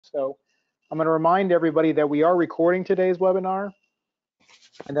So I'm going to remind everybody that we are recording today's webinar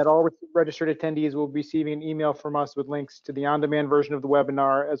and that all registered attendees will be receiving an email from us with links to the on-demand version of the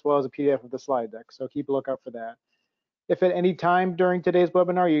webinar as well as a PDF of the slide deck. So keep a lookout for that. If at any time during today's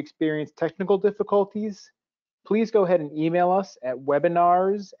webinar you experience technical difficulties, please go ahead and email us at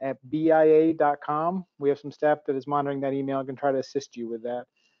webinars@bia.com. We have some staff that is monitoring that email and can try to assist you with that.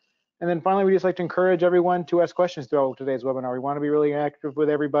 And then finally, we just like to encourage everyone to ask questions throughout today's webinar. We want to be really active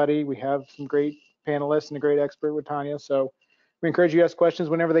with everybody. We have some great panelists and a great expert with Tania. So we encourage you to ask questions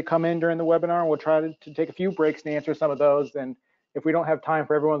whenever they come in during the webinar. We'll try to take a few breaks to answer some of those. And if we don't have time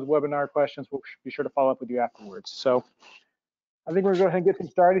for everyone's webinar questions, we'll be sure to follow up with you afterwards. So I think we're going to go ahead and get things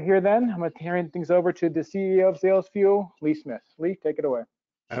started here then. I'm going to turn things over to the CEO of SalesFuel, Lee Smith. Lee, take it away.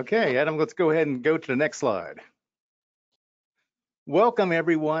 Okay, Adam, let's go ahead and go to the next slide. Welcome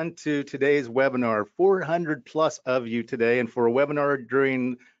everyone to today's webinar. 400 plus of you today, and for a webinar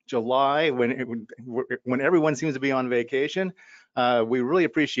during July when everyone seems to be on vacation, we really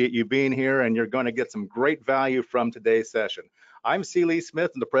appreciate you being here, and you're going to get some great value from today's session. I'm C. Lee Smith,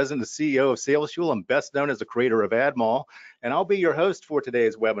 I'm the president and CEO of SalesFuel. I'm best known as the creator of AdMall, and I'll be your host for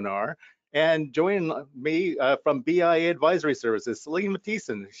today's webinar. And joining me from BIA Advisory Services, Celine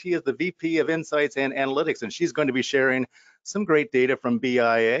Mathieson. She is the VP of Insights and Analytics, and she's going to be sharing some great data from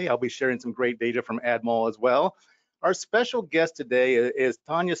BIA. I'll be sharing some great data from AdMall as well. Our special guest today is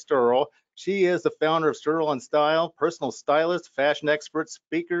Tania Sterl. She is the founder of Sterl and Style, personal stylist, fashion expert,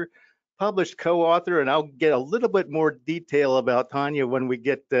 speaker, published co-author, and I'll get a little bit more detail about Tania when we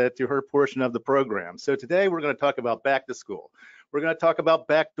get to her portion of the program. So today we're going to talk about back to school. We're going to talk about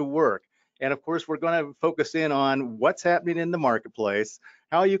back to work. And of course, we're going to focus in on what's happening in the marketplace,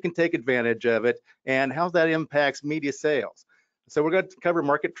 how you can take advantage of it, and how that impacts media sales. So we're going to cover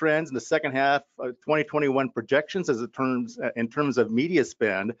market trends in the second half of 2021 projections in terms of media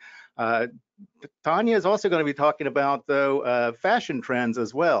spend. Tania is also going to be talking about, though, fashion trends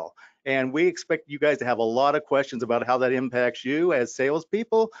as well. And we expect you guys to have a lot of questions about how that impacts you as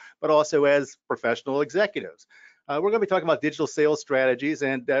salespeople, but also as professional executives. We're going to be talking about digital sales strategies,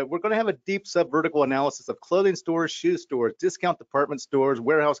 and we're going to have a deep sub-vertical analysis of clothing stores, shoe stores, discount department stores,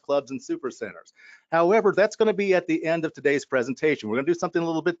 warehouse clubs, and supercenters. However, that's going to be at the end of today's presentation. We're going to do something a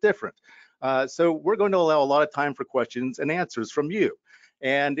little bit different. So we're going to allow a lot of time for questions and answers from you.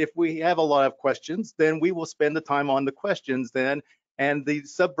 And if we have a lot of questions, then we will spend the time on the questions then, and the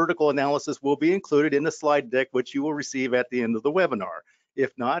sub-vertical analysis will be included in the slide deck, which you will receive at the end of the webinar.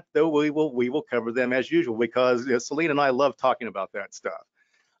 If not, though, we will cover them as usual, because Celine and I love talking about that stuff.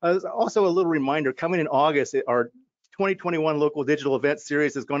 Also, a little reminder, coming in August, our 2021 local digital event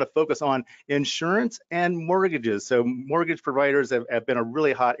series is going to focus on insurance and mortgages. So mortgage providers have been a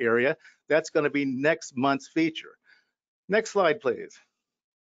really hot area. That's going to be next month's feature. Next slide, please.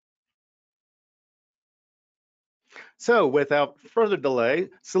 So without further delay,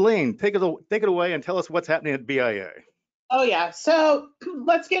 Celine, take it away and tell us what's happening at BIA. Oh yeah, so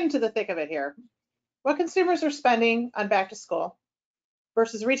let's get into the thick of it here. What consumers are spending on back to school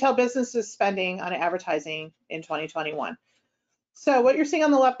versus retail businesses spending on advertising in 2021. So what you're seeing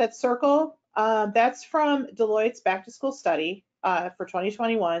on the left, that circle, that's from Deloitte's back to school study for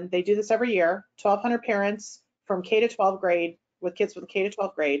 2021. They do this every year, 1,200 parents from K to 12 grade with kids from K to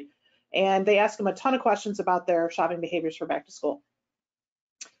 12 grade. And they ask them a ton of questions about their shopping behaviors for back to school.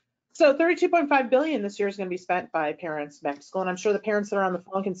 So 32.5 billion this year is going to be spent by parents back to school, and I'm sure the parents that are on the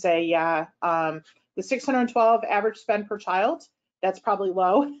phone can say, yeah, the 612 average spend per child, that's probably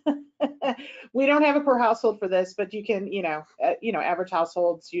low. We don't have a per household for this, but you can, average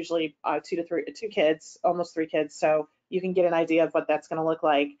households usually 2 kids, almost 3 kids, so you can get an idea of what that's going to look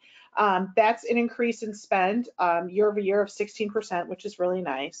like. That's an increase in spend year over year of 16%, which is really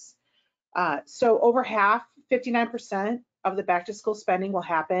nice. So over half, 59%. Of the back to school spending will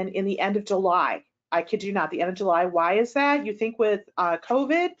happen in the end of July. I kid you not, the end of July. Why is that? You think with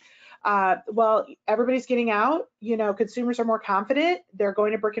COVID, well, everybody's getting out, consumers are more confident. They're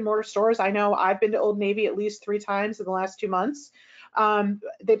going to brick and mortar stores. I know I've been to Old Navy at least 3 times in the last 2 months.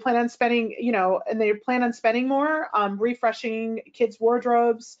 They plan on spending, and they plan on spending more, refreshing kids'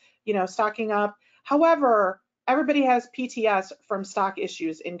 wardrobes, stocking up. However, everybody has PTS from stock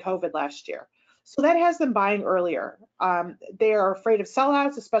issues in COVID last year. So that has them buying earlier. They are afraid of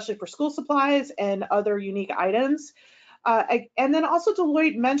sellouts, especially for school supplies and other unique items. And then also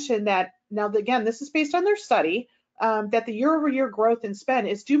Deloitte mentioned that, now again, this is based on their study, that the year-over-year growth in spend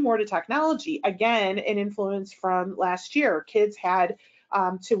is due more to technology. Again, an influence from last year. Kids had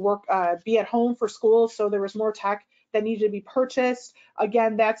to work, be at home for school, so there was more tech that needed to be purchased.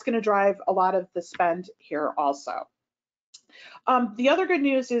 Again, that's going to drive a lot of the spend here also. The other good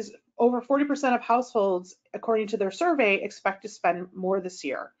news is over 40% of households, according to their survey, expect to spend more this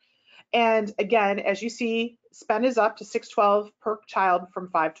year. And again, as you see, spend is up to $612 per child from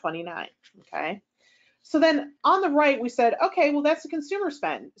 $529, okay? So then on the right, we said, okay, well, that's the consumer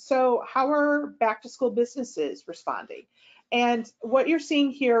spend. So how are back to school businesses responding? And what you're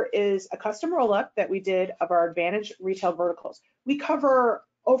seeing here is a custom roll-up that we did of our Advantage retail verticals. We cover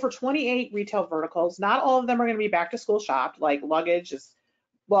over 28 retail verticals. Not all of them are going to be back to school shopped, like luggage is,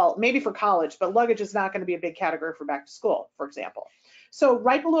 well, maybe for college, but luggage is not going to be a big category for back to school, for example. So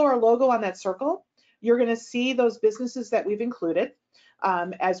right below our logo on that circle, you're going to see those businesses that we've included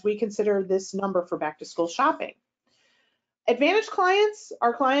as we consider this number for back to school shopping. Advantage clients,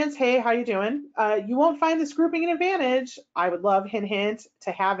 our clients, hey, how you doing? You won't find this grouping in Advantage. I would love, hint, hint,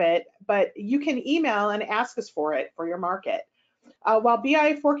 to have it, but you can email and ask us for it for your market. While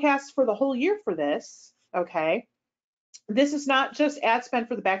BIA forecasts for the whole year for this, okay, this is not just ad spend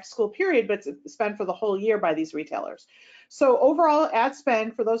for the back to school period, but it's spend for the whole year by these retailers. So overall ad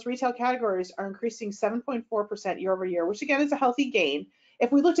spend for those retail categories are increasing 7.4% year over year, which again is a healthy gain.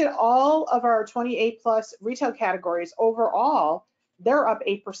 If we looked at all of our 28 plus retail categories overall, they're up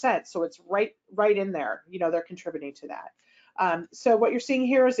 8%. So it's right in there. You know, they're contributing to that. So what you're seeing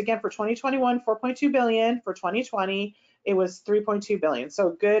here is again for 2021, 4.2 billion. For 2020, it was 3.2 billion.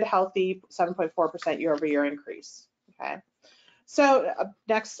 So good, healthy 7.4% year over year increase. Okay. So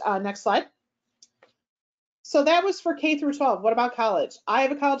next slide. So that was for K through 12. What about college? I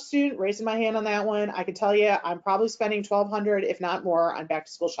have a college student, raising my hand on that one. I can tell you I'm probably spending $1,200, if not more, on back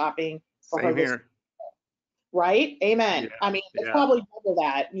to school shopping. Same here. Right? Amen. Yeah, I mean, it's probably double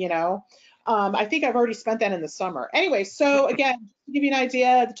that, you know. I think I've already spent that in the summer. Anyway, so again, to give you an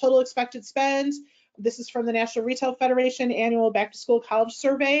idea, the total expected spend, this is from the National Retail Federation annual back to school college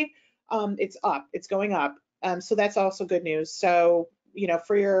survey. It's up, it's going up. So that's also good news. So, you know,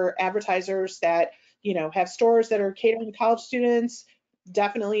 for your advertisers that, you know, have stores that are catering to college students,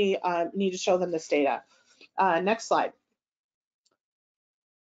 definitely need to show them this data. Next slide.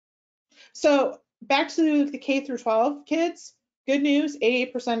 So back to the K through 12 kids, good news,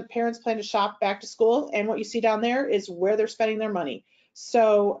 88% parents plan to shop back to school. And what you see down there is where they're spending their money.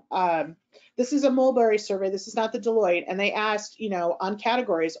 So this is a Mulberry survey. This is not the Deloitte. And they asked, you know, on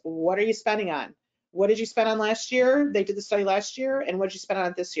categories, what are you spending on? What did you spend on last year? They did the study last year. And what did you spend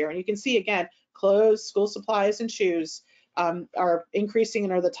on this year? And you can see, again, clothes, school supplies, and shoes are increasing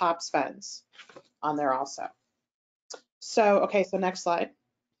and are the top spends on there also. So, okay, so next slide.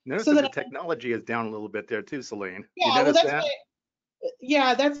 Notice so that the technology is down a little bit there too, Celine. Yeah, well,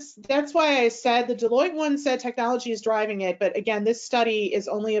 that's why I said the Deloitte one said technology is driving it. But again, this study is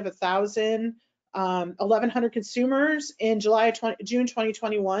only of 1,100 consumers in June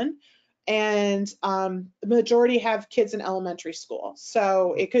 2021. And the majority have kids in elementary school.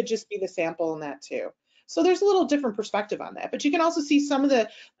 So it could just be the sample in that too. So there's a little different perspective on that. But you can also see some of the,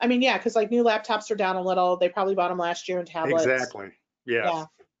 I mean, yeah, because like new laptops are down a little. They probably bought them last year, and tablets. Exactly. Yes. Yeah.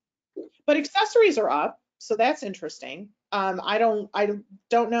 But accessories are up. So that's interesting. I don't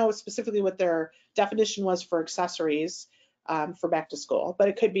know specifically what their definition was for accessories for back to school, but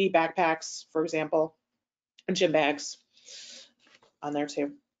it could be backpacks, for example, and gym bags on there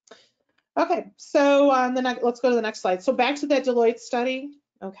too. Okay, so let's go to the next slide. So back to that Deloitte study,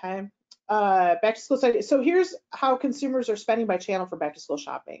 okay. Back to school study. So here's how consumers are spending by channel for back to school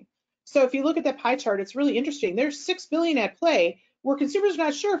shopping. So if you look at that pie chart, it's really interesting. There's $6 billion at play where consumers are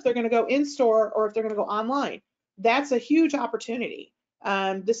not sure if they're going to go in store or if they're going to go online. That's a huge opportunity.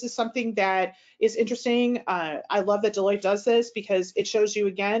 This is something that is interesting. I love that Deloitte does this because it shows you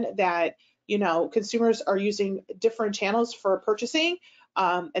again that, you know, consumers are using different channels for purchasing.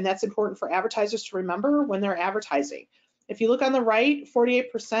 And that's important for advertisers to remember when they're advertising. If you look on the right,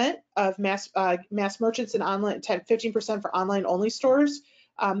 48% of mass merchants in online, 15% for online only stores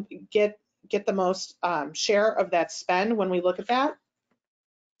get the most share of that spend when we look at that.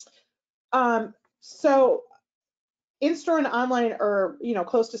 So in-store and online are, you know,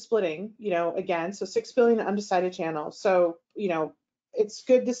 close to splitting, you know, again, so 6 billion undecided channels. So, you know, it's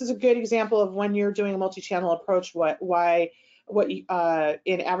good. This is a good example of when you're doing a multi-channel approach, in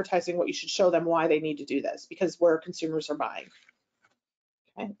advertising, what you should show them why they need to do this, because where consumers are buying.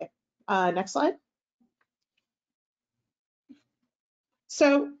 Okay, next slide.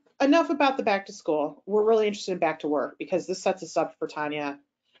 So enough about the back to school. We're really interested in back to work because this sets us up for Tania,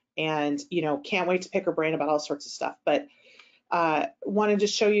 and you know, can't wait to pick her brain about all sorts of stuff. But wanted to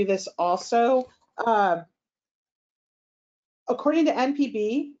show you this also. According to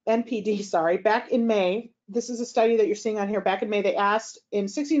NPD, sorry, back in May, this is a study that you're seeing on here. Back in May, they asked in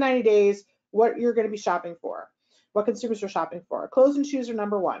 60, 90 days what you're going to be shopping for. what consumers are shopping for. Clothes and shoes are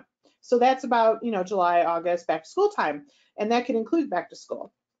number one. So that's about, July, August, back to school time, and that can include back to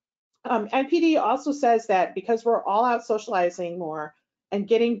school. NPD also says that because we're all out socializing more and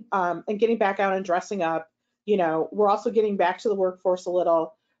getting back out and dressing up, we're also getting back to the workforce a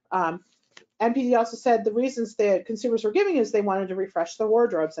little. NPD also said the reasons that consumers were giving is they wanted to refresh their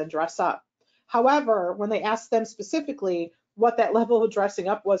wardrobes and dress up. However, when they asked them specifically what that level of dressing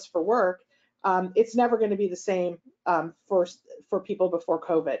up was for work, it's never going to be the same for people before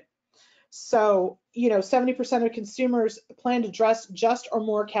COVID. So, 70% of consumers plan to dress just or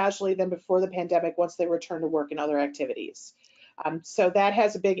more casually than before the pandemic once they return to work and other activities. So that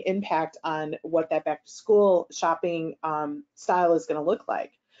has a big impact on what that back to school shopping style is going to look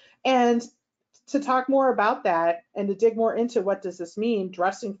like. And to talk more about that and to dig more into what does this mean,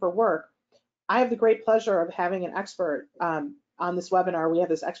 dressing for work, I have the great pleasure of having an expert on this webinar. We have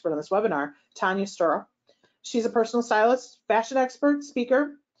this expert on this webinar, Tania Sterl. She's a personal stylist, fashion expert,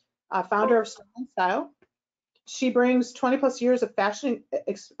 speaker, founder of Style. She brings 20 plus years of fashion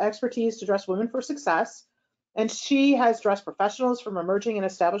expertise to dress women for success. And she has dressed professionals from emerging and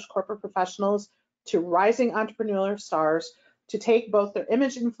established corporate professionals to rising entrepreneurial stars to take both their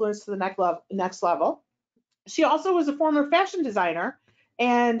image influence to the next level. She also was a former fashion designer,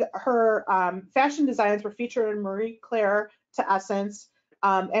 and her fashion designs were featured in Marie Claire to Essence,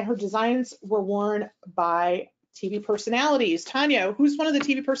 and her designs were worn by TV personalities. Tania, who's one of the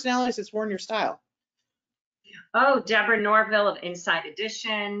TV personalities that's worn your style? Oh, Deborah Norville of Inside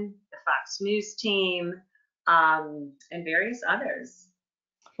Edition, the Fox News team, and various others.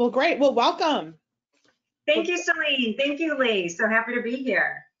 Well, great. Well, welcome. Thank you, Celine. Thank you, Lee. So happy to be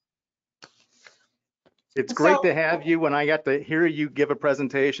here. It's great to have you. When I got to hear you give a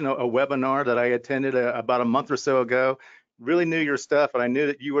presentation, a webinar that I attended about a month or so ago, really knew your stuff, and I knew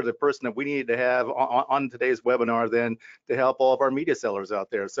that you were the person that we needed to have on today's webinar then to help all of our media sellers out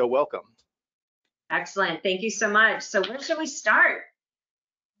there. So welcome. Excellent. Thank you so much. So where should we start?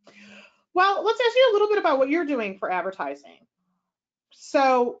 Well, let's ask you a little bit about what you're doing for advertising.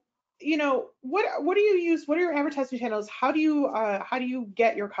 So, what do you use? What are your advertising channels? How do you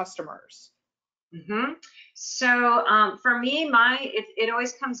get your customers? So for me, it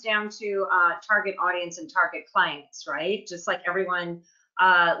always comes down to target audience and target clients, right? Just like everyone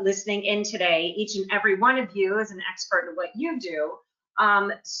listening in today, each and every one of you is an expert in what you do.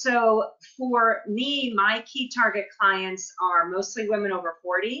 So for me, my key target clients are mostly women over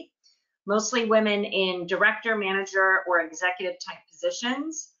 40, mostly women in director, manager, or executive type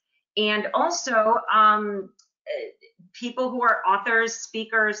positions, and also people who are authors,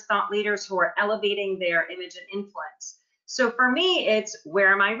 speakers, thought leaders who are elevating their image and influence. So for me, it's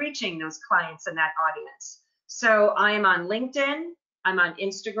where am I reaching those clients and that audience? So I am on LinkedIn, I'm on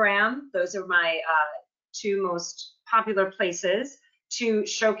Instagram. Those are my two most popular places to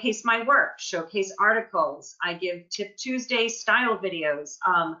showcase my work, showcase articles. I give Tip Tuesday style videos.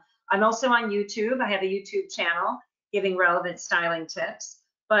 I'm also on YouTube. I have a YouTube channel giving relevant styling tips.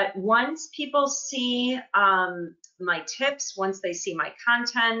 But once people see my tips, once they see my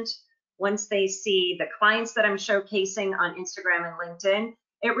content, once they see the clients that I'm showcasing on Instagram and LinkedIn,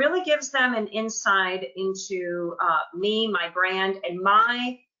 it really gives them an insight into me, my brand, and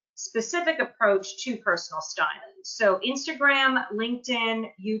my specific approach to personal styling. So Instagram,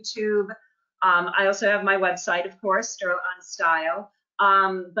 LinkedIn, YouTube. I also have my website, of course, Sterl on Style.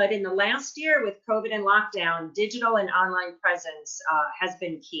 But in the last year with COVID and lockdown, digital and online presence has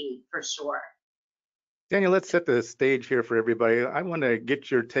been key for sure. Daniel, let's set the stage here for everybody. I want to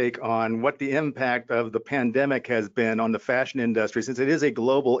get your take on what the impact of the pandemic has been on the fashion industry, since it is a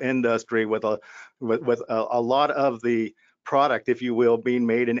global industry with a lot of the product, if you will, being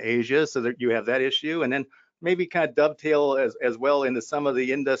made in Asia, so that you have that issue, and then maybe kind of dovetail as well into some of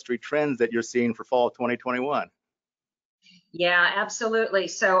the industry trends that you're seeing for fall 2021. Yeah, absolutely.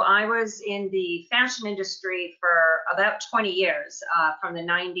 So I was in the fashion industry for about 20 years, from the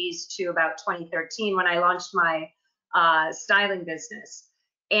 90s to about 2013 when I launched my styling business.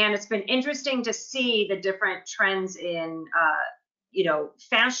 And it's been interesting to see the different trends in,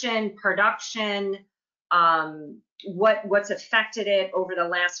 fashion, production, what's affected it over the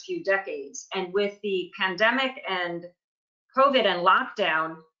last few decades. And with the pandemic and COVID and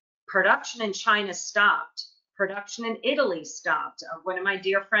lockdown, production in China stopped. Production in Italy stopped. One of my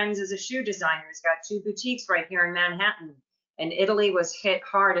dear friends is a shoe designer. He's got 2 boutiques right here in Manhattan. And Italy was hit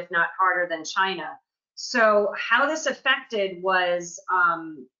hard, if not harder than China. So how this affected was,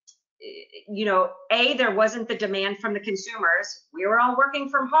 there wasn't the demand from the consumers. We were all working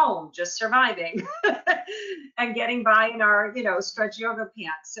from home, just surviving and getting by in our, stretch yoga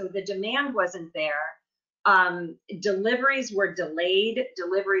pants. So the demand wasn't there. Deliveries were delayed,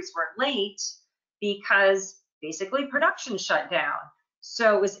 deliveries were late because basically production shut down.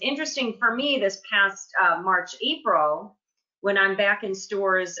 So it was interesting for me this past March, April, when I'm back in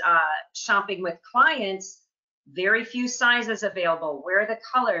stores shopping with clients, very few sizes available. Where are the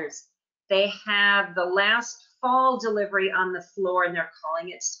colors? They have the last fall delivery on the floor and they're calling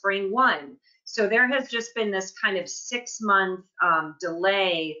it spring 1. So there has just been this kind of 6-month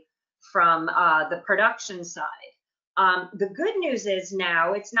delay from the production side. The good news is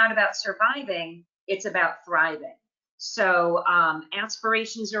now it's not about surviving, it's about thriving. So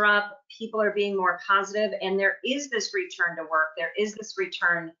aspirations are up, people are being more positive, and there is this return to work, there is this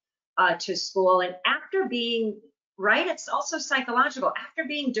return to school. And after being, right, it's also psychological, after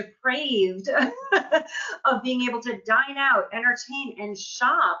being depraved of being able to dine out, entertain, and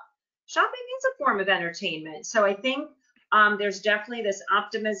shop, shopping is a form of entertainment. So I think there's definitely this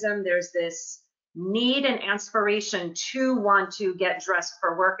optimism, there's this need and aspiration to want to get dressed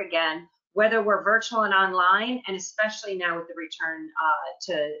for work again, whether we're virtual and online, and especially now with the return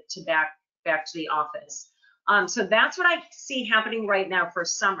to back to the office. So that's what I see happening right now for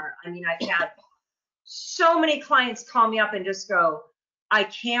summer. I mean, I've had so many clients call me up and just go, I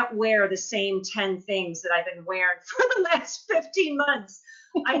can't wear the same 10 things that I've been wearing for the last 15 months.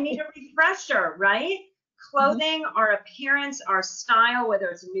 I need a refresher, right? Clothing, our appearance, our style, whether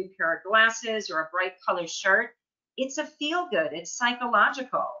it's a new pair of glasses or a bright color shirt, it's a feel good, it's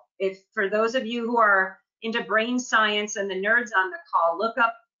psychological. If for those of you who are into brain science and the nerds on the call, look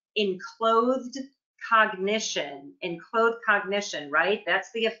up enclothed cognition, right?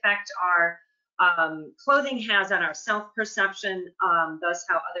 That's the effect our clothing has on our self-perception, thus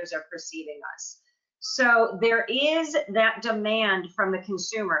how others are perceiving us. So there is that demand from the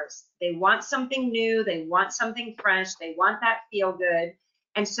consumers. They want something new, they want something fresh, they want that feel good.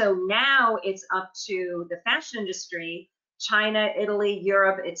 And so now it's up to the fashion industry, China, Italy,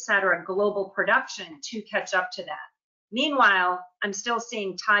 Europe, etc., global production to catch up to that. Meanwhile, I'm still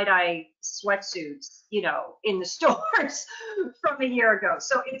seeing tie-dye sweatsuits, you know, in the stores from a year ago.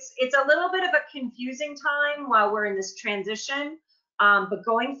 So it's a little bit of a confusing time while we're in this transition. But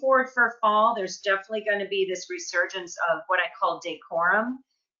going forward for fall, there's definitely going to be this resurgence of what I call decorum.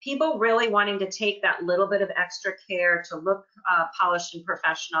 People really wanting to take that little bit of extra care to look polished and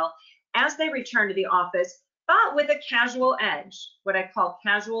professional as they return to the office, but with a casual edge, what I call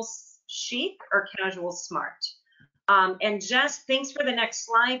casual chic or casual smart. And Jess, thanks for the next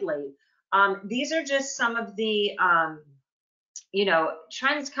slide, Lee. These are just some of the, you know,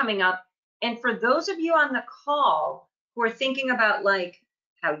 trends coming up. And for those of you on the call who are thinking about like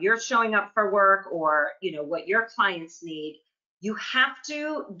how you're showing up for work or, you know, what your clients need, you have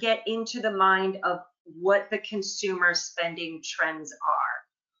to get into the mind of what the consumer spending trends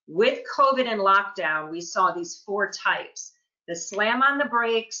are. With COVID and lockdown, we saw these 4 types. The slam on the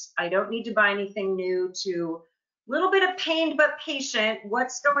brakes, I don't need to buy anything new, to a little bit of pain but patient,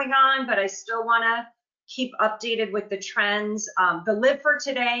 what's going on, but I still want to keep updated with the trends. The live for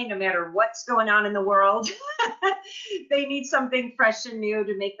today, no matter what's going on in the world, they need something fresh and new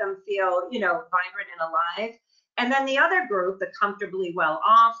to make them feel, you know, vibrant and alive. And then the other group, the comfortably well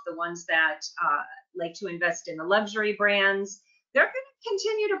off, the ones that like to invest in the luxury brands, they're going to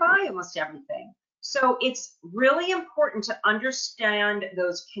continue to buy almost everything. So it's really important to understand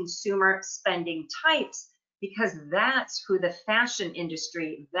those consumer spending types, because that's who the fashion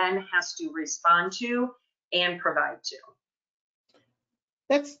industry then has to respond to and provide to.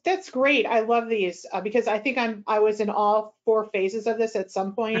 That's great. I love these because I think I was in all 4 phases of this at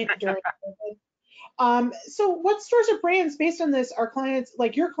some point during COVID. So what stores or brands based on this are clients,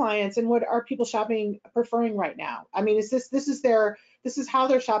 like your clients, and what are people shopping preferring right now? I mean, is this is how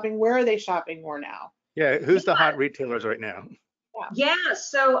they're shopping? Where are they shopping more now? Yeah, who's the hot retailers right now? Yeah,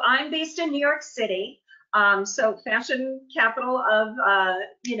 so I'm based in New York City. So fashion capital of,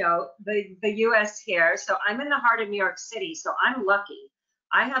 you know, the US here. So I'm in the heart of New York City. So I'm lucky.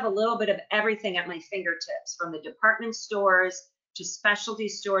 I have a little bit of everything at my fingertips, from the department stores to specialty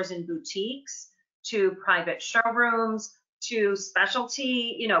stores and boutiques to private showrooms to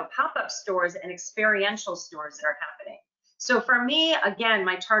specialty, you know, pop-up stores and experiential stores that are happening. So for me, again,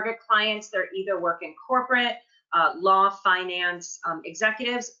 my target clients, they're either working corporate, law, finance,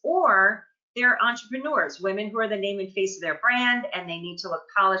 executives, or they're entrepreneurs, women who are the name and face of their brand, and they need to look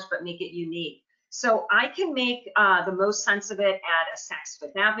polished but make it unique. So I can make the most sense of it at a Saks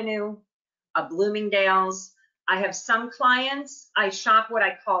Fifth Avenue, a Bloomingdale's. I have some clients, I shop what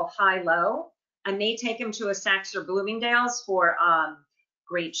I call high-low. I may take them to a Saks or Bloomingdale's for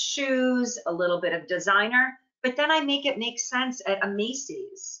great shoes, a little bit of designer, but then I make it make sense at a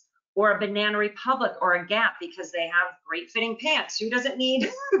Macy's or a Banana Republic or a Gap because they have great fitting pants. Who doesn't need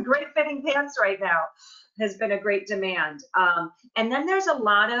great fitting pants right now? Has been a great demand. And then there's a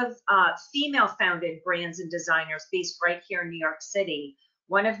lot of female founded brands and designers based right here in New York City.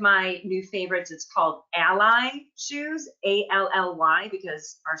 One of my new favorites, it's called Ally Shoes, A-L-L-Y,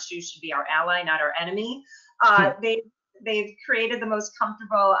 because our shoes should be our ally, not our enemy. They've created the most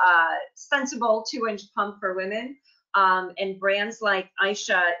comfortable, sensible 2-inch pump for women. And brands like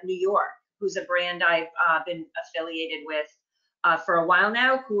Aisha New York, who's a brand I've been affiliated with for a while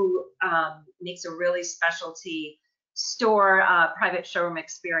now, who makes a really specialty store private showroom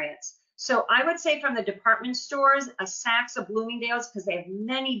experience. So I would say from the department stores, a Saks, a Bloomingdale's, because they have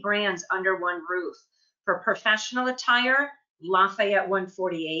many brands under one roof. For professional attire, Lafayette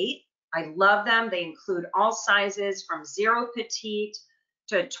 148. I love them. They include all sizes from 0 petite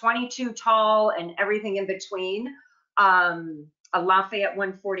to 22 tall and everything in between. A Lafayette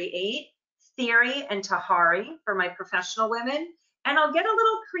 148, Theory and Tahari for my professional women. And I'll get a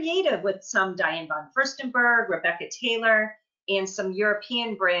little creative with some Diane von Furstenberg, Rebecca Taylor, and some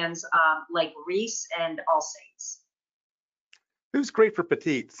European brands like Reese and All Saints. Who's great for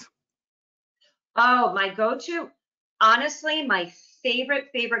petites? Oh, my go-to, honestly, my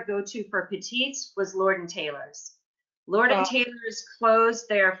favorite go-to for petites was Lord & Taylor's. Lord & Taylor's closed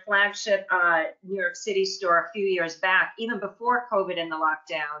their flagship New York City store a few years back, even before COVID and the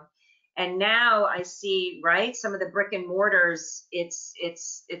lockdown. And now I see, right, some of the brick and mortars, it's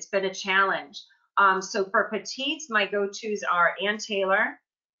been a challenge. So for petites, my go-tos are Ann Taylor,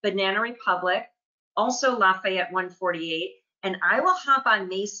 Banana Republic, also Lafayette 148, and I will hop on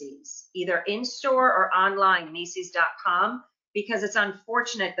Macy's, either in-store or online, Macy's.com, because it's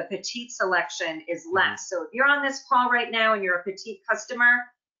unfortunate the petite selection is less. So if you're on this call right now and you're a petite customer,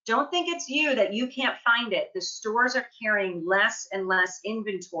 don't think it's you that you can't find it. The stores are carrying less and less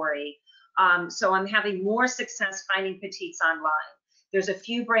inventory. So I'm having more success finding petites online. There's a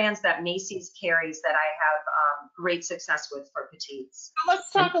few brands that Macy's carries that I have great success with for petites. Let's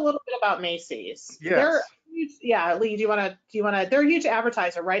talk a little bit about Macy's. Yes. They're huge, yeah, Lee, do you want to, they're a huge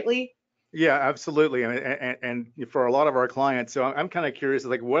advertiser, right, Lee? Yeah, absolutely. And for a lot of our clients, so I'm kind of curious,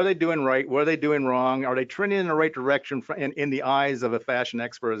 like, what are they doing right? What are they doing wrong? Are they trending in the right direction in the eyes of a fashion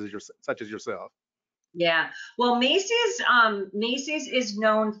expert such as yourself? Yeah, well, Macy's is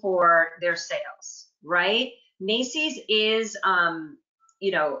known for their sales, right? Macy's is,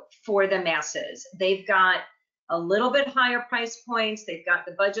 for the masses. They've got a little bit higher price points. They've got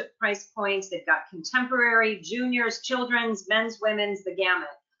the budget price points. They've got contemporary, juniors, children's, men's, women's, the gamut.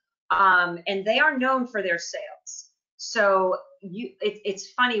 And they are known for their sales. So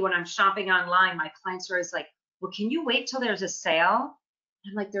it's funny when I'm shopping online, my clients are always like, well, can you wait till there's a sale?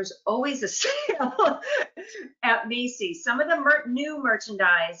 I'm like, there's always a sale at Macy's. Some of the new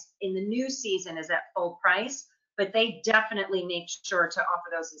merchandise in the new season is at full price, but they definitely make sure to offer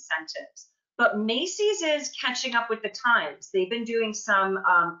those incentives. But Macy's is catching up with the times. They've been doing some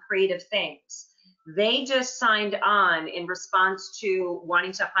creative things. They just signed on in response to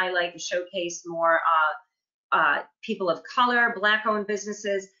wanting to highlight and showcase more people of color, Black-owned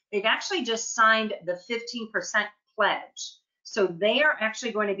businesses. They've actually just signed the 15% pledge. So they are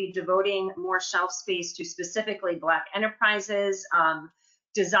actually going to be devoting more shelf space to specifically Black enterprises,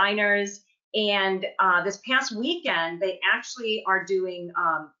 designers. And this past weekend, they actually are doing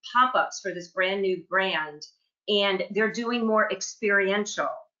pop-ups for this brand new brand. And they're doing more experiential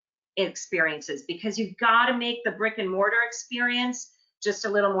experiences because you've got to make the brick and mortar experience just a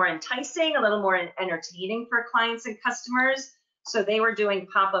little more enticing, a little more entertaining for clients and customers. So they were doing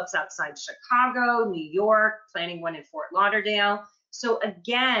pop-ups outside Chicago, New York, planning one in Fort Lauderdale. So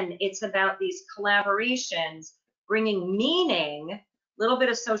again, it's about these collaborations, bringing meaning, a little bit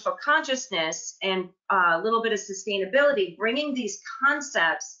of social consciousness, and a little bit of sustainability, bringing these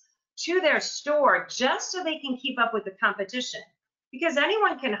concepts to their store just so they can keep up with the competition. Because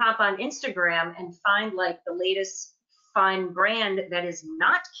anyone can hop on Instagram and find like the latest fun brand that is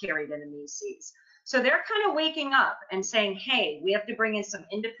not carried in a Macy's. So they're kind of waking up and saying, hey, we have to bring in some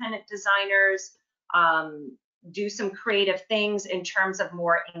independent designers, do some creative things in terms of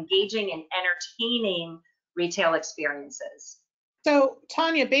more engaging and entertaining retail experiences. So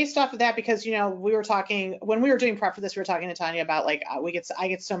Tania, based off of that, because we were talking when we were doing prep for this, we were talking to Tania about like I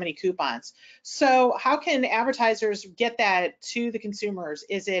get so many coupons. So how can advertisers get that to the consumers?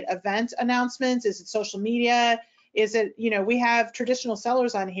 Is it event announcements? Is it social media? Is it we have traditional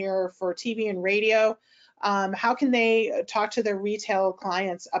sellers on here for TV and radio. How can they talk to their retail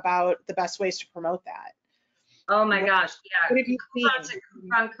clients about the best ways to promote that? Oh my gosh, What yeah. have you Coupons seen? and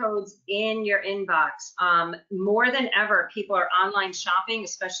coupon codes in your inbox. More than ever, people are online shopping,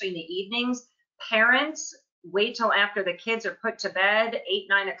 especially in the evenings. Parents wait till after the kids are put to bed, 8,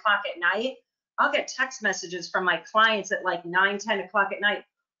 9 o'clock at night. I'll get text messages from my clients at like 9, 10 o'clock at night.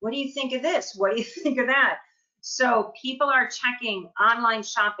 What do you think of this? What do you think of that? So people are checking online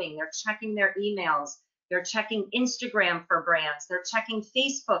shopping. They're checking their emails. They're checking Instagram for brands. They're checking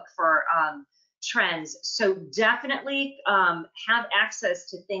Facebook for trends. So definitely have access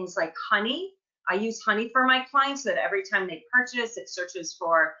to things like Honey. I use Honey for my clients so that every time they purchase, it searches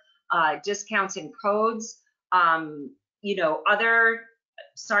for discounts and codes. You know,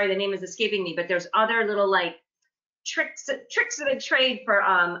 sorry, the name is escaping me, but there's other little like tricks of the trade for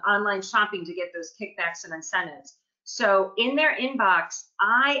online shopping to get those kickbacks and incentives. So in their inbox,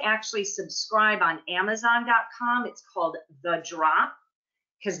 I actually subscribe on Amazon.com. It's called The Drop,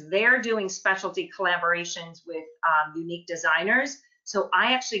 because they're doing specialty collaborations with unique designers. So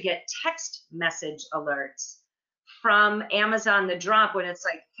I actually get text message alerts from Amazon The Drop when it's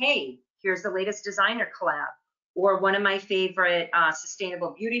like, hey, here's the latest designer collab. Or one of my favorite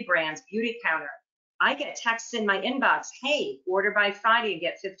sustainable beauty brands, Beauty Counter. I get texts in my inbox, hey, order by Friday and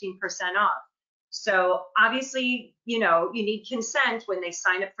get 15% off. So obviously, you know, you need consent when they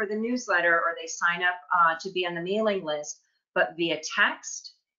sign up for the newsletter or they sign up to be on the mailing list, but via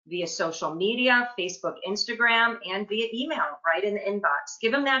text, via social media, Facebook, Instagram, and via email, right in the inbox.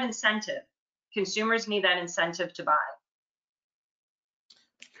 Give them that incentive. Consumers need that incentive to buy.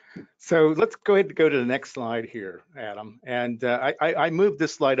 So let's go ahead and go to the next slide here, Adam. And I moved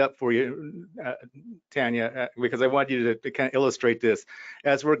this slide up for you, Tanya, because I want you to kind of illustrate this.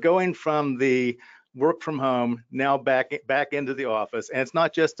 As we're going from the work from home now back into the office, and it's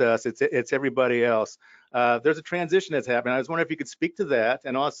not just us, it's everybody else. There's a transition that's happening. I was wondering if you could speak to that,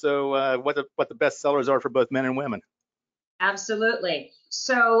 and also what the best sellers are for both men and women. Absolutely.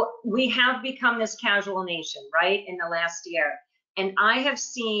 So we have become this casual nation, right, in the last year. And I have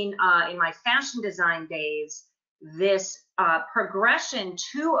seen in my fashion design days this progression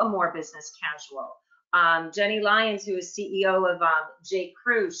to a more business casual. Jenny Lyons, who is CEO of J.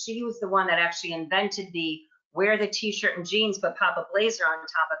 Crew, she was the one that actually invented the wear the t-shirt and jeans but pop a blazer on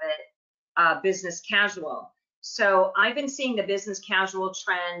top of it, business casual. So I've been seeing the business casual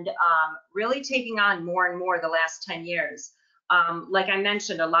trend really taking on more and more the last 10 years. Like I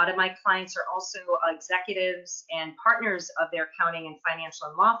mentioned, a lot of my clients are also executives and partners of their accounting and financial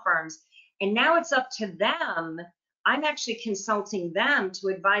and law firms. And now it's up to them. I'm actually consulting them to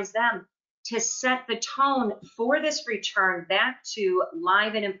advise them to set the tone for this return back to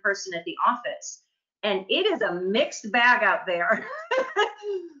live and in person at the office. And it is a mixed bag out there.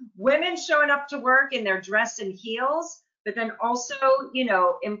 Women showing up to work in their dress and heels, but then also, you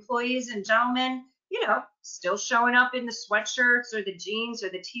know, employees and gentlemen, you know, still showing up in the sweatshirts or the jeans or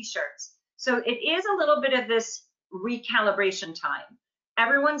the t-shirts. So it is a little bit of this recalibration time.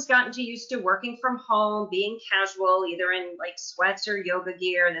 Everyone's gotten used to working from home, being casual, either in like sweats or yoga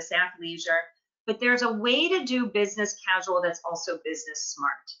gear, this athleisure, but there's a way to do business casual that's also business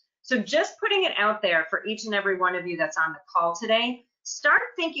smart. So just putting it out there for each and every one of you that's on the call today, start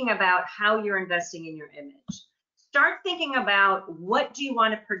thinking about how you're investing in your image. Start thinking about what do you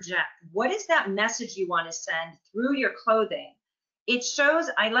want to project? What is that message you want to send through your clothing? It shows,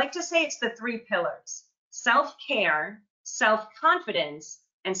 I like to say it's the 3 pillars: self-care, self-confidence,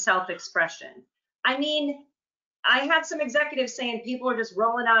 and self-expression. I mean, I had some executives saying people are just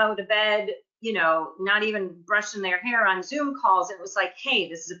rolling out of bed, you know, not even brushing their hair on Zoom calls. It was like, hey,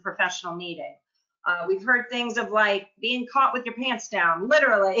 this is a professional meeting. We've heard things of like being caught with your pants down,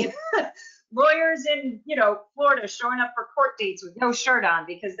 literally. Lawyers in, you know, Florida showing up for court dates with no shirt on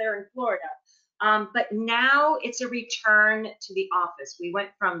because they're in Florida. But now it's a return to the office. We went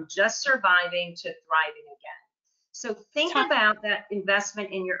from just surviving to thriving again. So think about that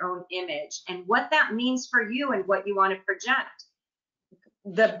investment in your own image and what that means for you and what you want to project.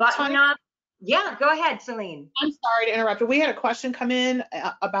 The button up. Yeah, go ahead, Celine. I'm sorry to interrupt, but we had a question come in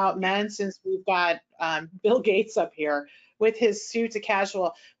about men, since we've got Bill Gates up here with his suit to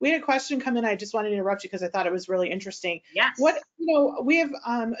casual. We had a question come in. I just wanted to interrupt you because I thought it was really interesting. Yes. What, you know, we have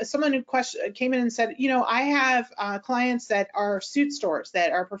someone who came in and said, you know, I have clients that are suit stores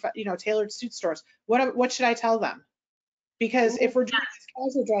that are, you know, tailored suit stores. What should I tell them? Because if we're doing this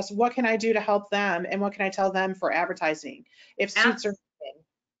casual dress, what can I do to help them, and what can I tell them for advertising if suits are?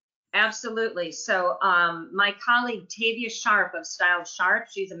 Absolutely. So my colleague Tavia Sharp of Styled Sharp,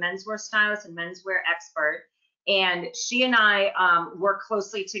 she's a menswear stylist and menswear expert, and she and I work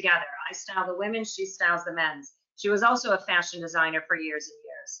closely together. I style the women, she styles the men's. She was also a fashion designer for years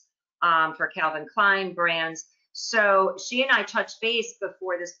and years for Calvin Klein brands. So she and I touched base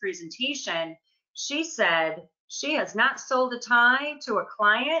before this presentation. She said she has not sold a tie to a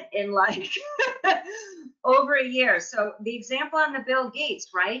client in like over a year. So the example on the Bill Gates,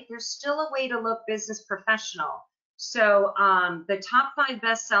 right? There's still a way to look business professional. So the top 5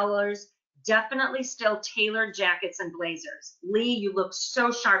 bestsellers, definitely still tailored jackets and blazers. Lee, you look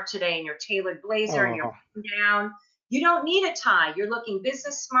so sharp today in your tailored blazer and your down. You don't need a tie. You're looking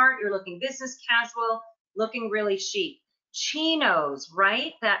business smart. You're looking business casual, looking really chic. Chinos,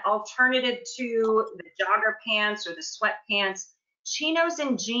 right? That alternative to the jogger pants or the sweatpants. Chinos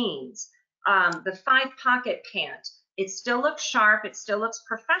and jeans. The 5-pocket pant. It still looks sharp. It still looks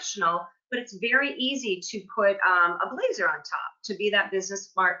professional, but it's very easy to put a blazer on top to be that business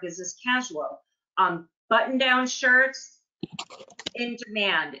smart, business casual. Button-down shirts in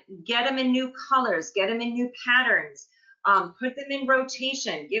demand. Get them in new colors. Get them in new patterns. Put them in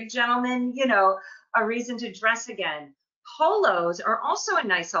rotation. Give gentlemen, you know, a reason to dress again. Polos are also a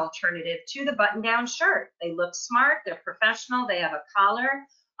nice alternative to the button-down shirt. They look smart. They're professional. They have a collar.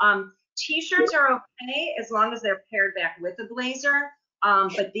 T-shirts are okay as long as they're paired back with a blazer.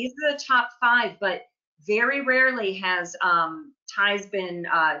 But these are the top 5, but very rarely has ties been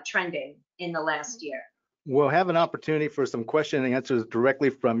trending in the last year. We'll have an opportunity for some question and answers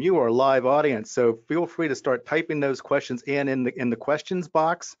directly from you, our live audience. So feel free to start typing those questions in the questions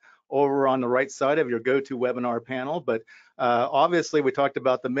box over on the right side of your GoToWebinar panel. But obviously, we talked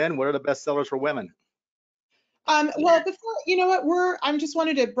about the men. What are the best sellers for women? Well, before, you know what, I'm just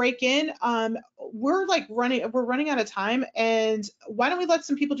wanted to break in. We're running out of time, and why don't we let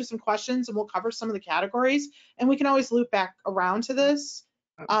some people do some questions and we'll cover some of the categories, and we can always loop back around to this.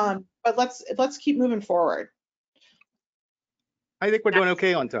 But let's keep moving forward. I think we're doing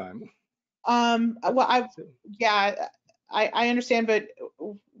okay on time. Well, I understand, but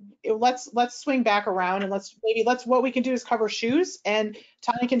let's swing back around and what we can do is cover shoes, and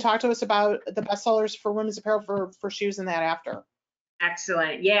Tania can talk to us about the bestsellers for women's apparel for shoes and that after.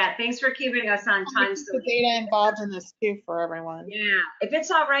 Excellent. Yeah, thanks for keeping us on time. The data involved in this too for everyone. Yeah, if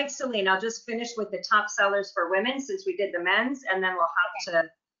it's all right, Celine, I'll just finish with the top sellers for women since we did the men's, and then we'll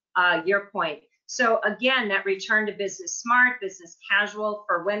hop to your point. So again, that return to business smart, business casual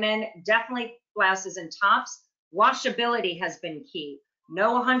for women, definitely blouses and tops. Washability has been key.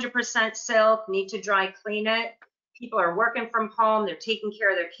 No 100% silk, need to dry clean it. People are working from home, they're taking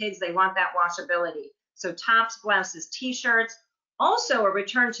care of their kids, they want that washability. So tops, blouses, t-shirts. Also a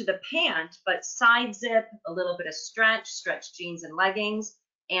return to the pant, but side zip, a little bit of stretch jeans and leggings,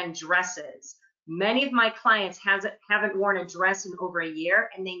 and dresses. Many of my clients haven't worn a dress in over a year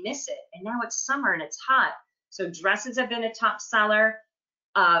and they miss it. And now it's summer and it's hot. So dresses have been a top seller.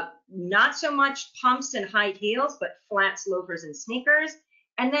 Not so much pumps and high heels, but flats, loafers, and sneakers.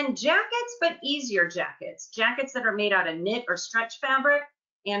 And then jackets, but easier jackets. Jackets that are made out of knit or stretch fabric.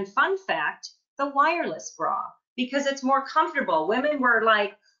 And fun fact, the wireless bra, because it's more comfortable. Women were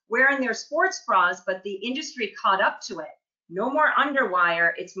like wearing their sports bras, but the industry caught up to it. No more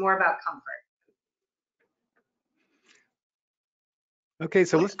underwire, it's more about comfort. Okay,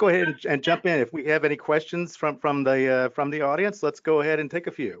 so let's go ahead and jump in. If we have any questions from the audience, let's go ahead and take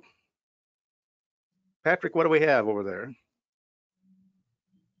a few. Patrick, what do we have over there?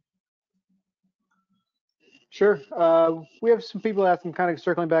 Sure. We have some people asking, kind of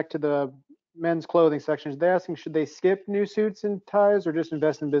circling back to the men's clothing sections. They're asking, should they skip new suits and ties or just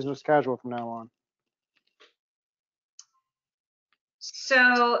invest in business casual from now on?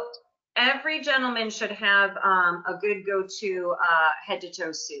 So every gentleman should have a good go-to head to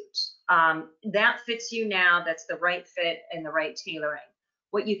toe suit. That fits you now, that's the right fit and the right tailoring.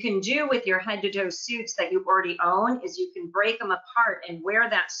 What you can do with your head to toe suits that you already own is you can break them apart and wear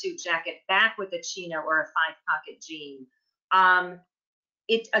that suit jacket back with a chino or a 5-pocket jean.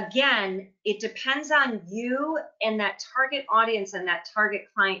 It depends on you and that target audience and that target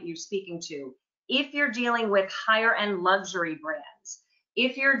client you're speaking to. If you're dealing with higher end luxury brands,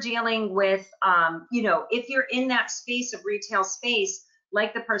 if you're dealing with, if you're in that space of retail space,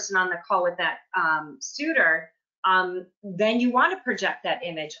 like the person on the call with that suitor, then you want to project that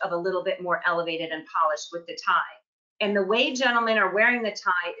image of a little bit more elevated and polished with the tie. And the way gentlemen are wearing the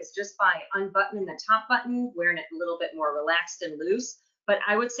tie is just by unbuttoning the top button, wearing it a little bit more relaxed and loose. But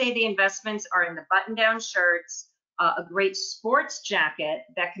I would say the investments are in the button-down shirts, a great sports jacket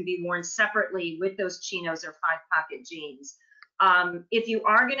that can be worn separately with those chinos or 5-pocket jeans. If you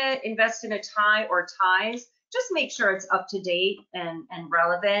are going to invest in a tie or ties, just make sure it's up to date and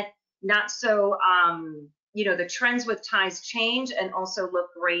relevant. Not so, the trends with ties change and also look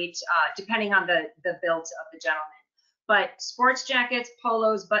great depending on the build of the gentleman. But sports jackets,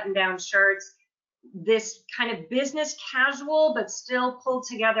 polos, button-down shirts, this kind of business casual, but still pulled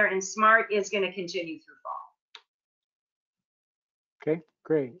together and smart is going to continue through fall. Okay,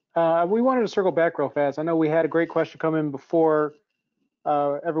 great. We wanted to circle back real fast. I know we had a great question come in before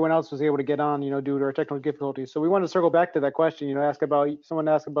everyone else was able to get on, due to our technical difficulties. So we wanted to circle back to that question, someone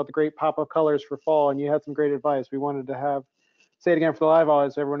asked about the great pop-up colors for fall, and you had some great advice. We wanted to say it again for the live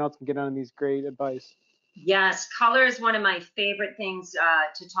audience so everyone else can get on these great advice. Yes, color is one of my favorite things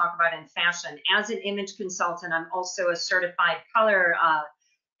to talk about in fashion. As an image consultant, I'm also a certified color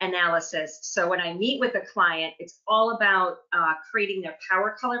analysis. So when I meet with a client, it's all about creating their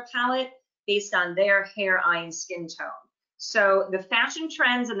power color palette based on their hair, eye, and skin tone. So the fashion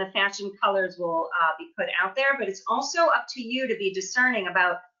trends and the fashion colors will be put out there, but it's also up to you to be discerning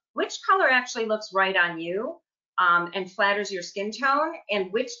about which color actually looks right on you and flatters your skin tone,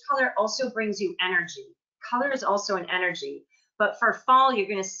 and which color also brings you energy. Color is also an energy. But for fall, you're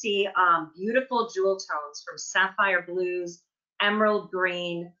going to see beautiful jewel tones from sapphire blues, emerald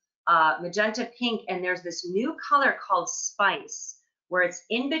green, magenta pink, and there's this new color called spice, where it's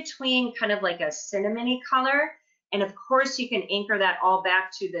in between kind of like a cinnamony color. And of course, you can anchor that all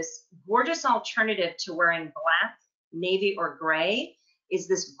back to this gorgeous alternative to wearing black, navy, or gray, is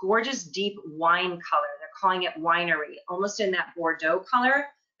this gorgeous deep wine color. They're calling it winery, almost in that Bordeaux color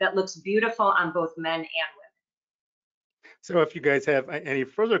that looks beautiful on both men and women. So if you guys have any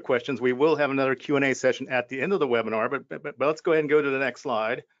further questions, we will have another Q&A session at the end of the webinar, but let's go ahead and go to the next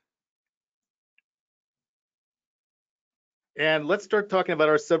slide. And let's start talking about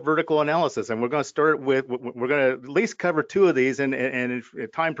our subvertical analysis. And we're going to start with, we're going to at least cover 2 of these, and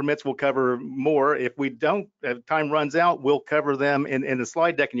if time permits, we'll cover more. If we don't, if time runs out, we'll cover them in the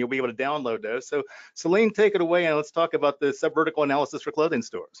slide deck, and you'll be able to download those. So Celine, take it away, and let's talk about the subvertical analysis for clothing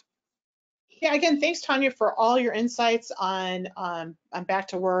stores. Yeah, again, thanks, Tanya, for all your insights on back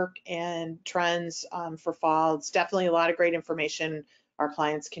to work and trends for fall. It's definitely a lot of great information our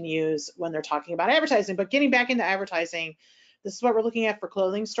clients can use when they're talking about advertising. But getting back into advertising, this is what we're looking at for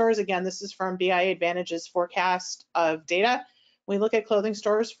clothing stores. Again, this is from BIA Advantage's forecast of data. We look at clothing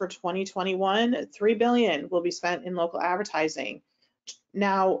stores for 2021, $3 billion will be spent in local advertising.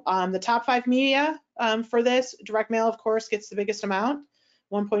 Now, the top 5 media for this, direct mail, of course, gets the biggest amount,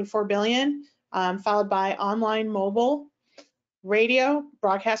 1.4 billion, followed by online, mobile, radio,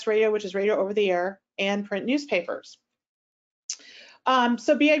 broadcast radio, which is radio over the air, and print newspapers.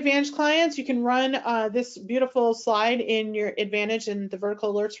 So BI Advantage clients, you can run this beautiful slide in your Advantage and the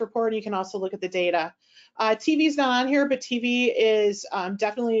vertical alerts report, and you can also look at the data. TV is not on here, but TV is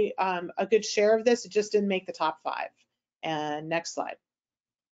definitely a good share of this. It just didn't make the top 5. And next slide.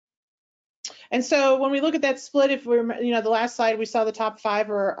 And so when we look at that split, if we're, the last slide, we saw the top 5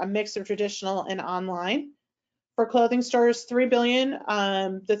 are a mix of traditional and online. For clothing stores, $3 billion,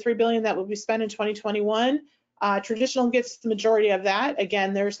 the $3 billion that will be spent in 2021, traditional gets the majority of that.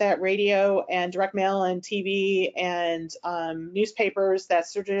 Again, there's that radio and direct mail and TV and newspapers.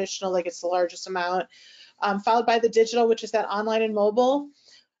 That's traditional, that gets the largest amount, followed by the digital, which is that online and mobile.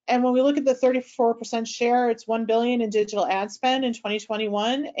 And when we look at the 34% share, it's $1 billion in digital ad spend in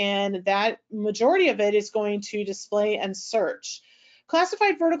 2021, and that majority of it is going to display and search.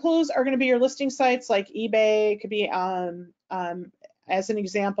 Classified verticals are going to be your listing sites like eBay. It could be, as an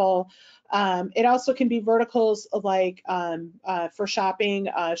example. It also can be verticals like for shopping,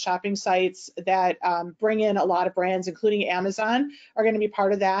 shopping sites that bring in a lot of brands, including Amazon, are going to be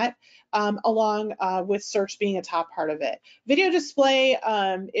part of that, along with search being a top part of it. Video display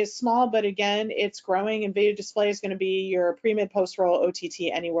is small, but again, it's growing, and video display is going to be your pre-mid post-roll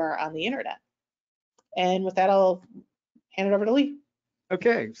OTT anywhere on the internet. And with that, I'll hand it over to Lee.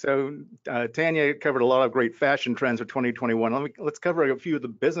 Okay, so Tanya covered a lot of great fashion trends for 2021. Let's cover a few of the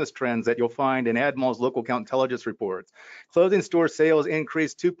business trends that you'll find in AdMall's local account intelligence reports. Clothing store sales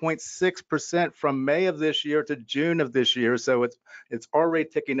increased 2.6% from May of this year to June of this year, so it's already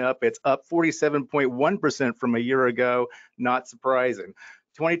ticking up. It's up 47.1% from a year ago, not surprising.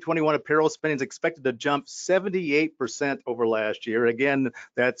 2021 apparel spending is expected to jump 78% over last year. Again,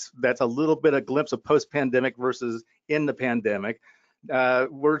 that's a little bit of glimpse of post-pandemic versus in the pandemic.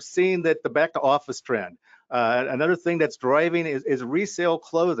 We're seeing that the back to office trend. Another thing that's driving is resale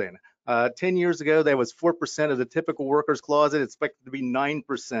clothing. 10 years ago, that was 4% of the typical worker's closet. It's expected to be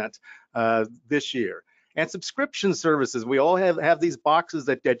 9% this year. And subscription services, we all have these boxes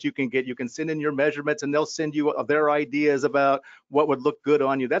that you can get. You can send in your measurements, and they'll send you their ideas about what would look good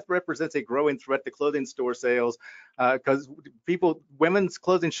on you. That represents a growing threat to clothing store sales, because women's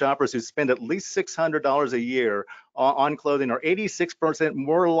clothing shoppers who spend at least $600 a year on clothing are 86%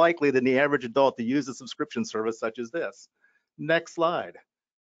 more likely than the average adult to use a subscription service such as this. Next slide.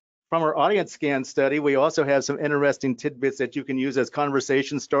 From our audience scan study, we also have some interesting tidbits that you can use as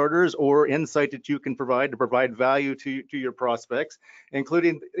conversation starters or insight that you can provide to provide value to your prospects,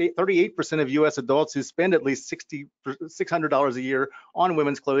 including 38% of US adults who spend at least $600 a year on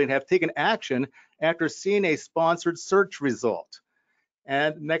women's clothing have taken action after seeing a sponsored search result.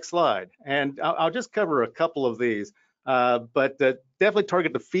 And next slide. And I'll just cover a couple of these, but definitely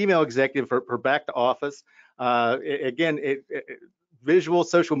target the female executive for back to office. Again, visual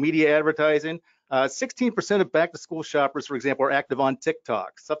social media advertising. 16% of back to school shoppers, for example, are active on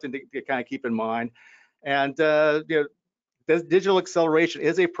TikTok, something to kind of keep in mind. And you know, digital acceleration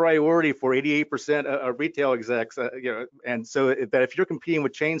is a priority for 88% of retail execs. You know, and so that if you're competing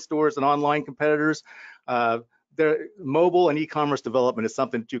with chain stores and online competitors, their mobile and e-commerce development is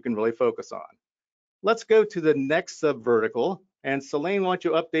something that you can really focus on. Let's go to the next sub-vertical. And Celine, why don't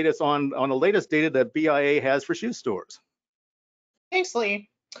you update us on the latest data that BIA has for shoe stores? Thanks, Lee.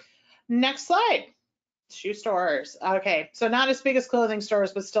 Next slide. Shoe stores. Okay, so not as big as clothing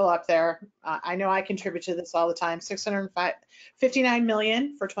stores, but still up there. I know I contribute to this all the time. 659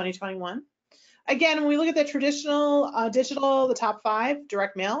 million for 2021. Again, when we look at the traditional digital, the top 5,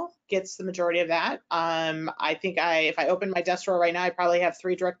 direct mail gets the majority of that. I think if I open my desk drawer right now, I probably have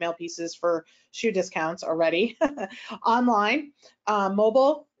 3 direct mail pieces for shoe discounts already. Online,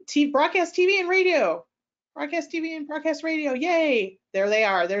 mobile, broadcast TV and radio. Broadcast TV and broadcast radio, yay! There they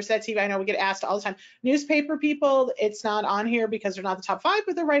are. There's that TV. I know we get asked all the time. Newspaper people, it's not on here because they're not the top 5,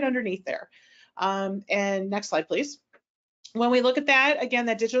 but they're right underneath there. And next slide, please. When we look at that, again,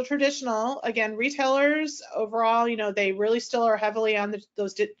 that digital traditional, again, retailers overall, you know, they really still are heavily on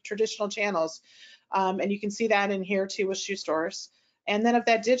those traditional channels. And you can see that in here too with shoe stores. And then of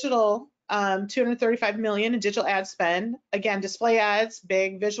that digital, 235 million in digital ad spend. Again, display ads,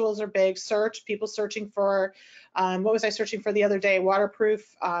 big, visuals are big, search, people searching for, what was I searching for the other day? Waterproof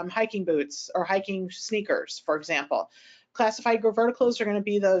hiking boots or hiking sneakers, for example. Classified verticals are going to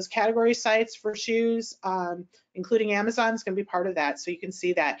be those category sites for shoes, including Amazon is going to be part of that. So you can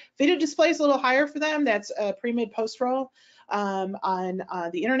see that. Video display is a little higher for them. That's pre-mid, post-roll on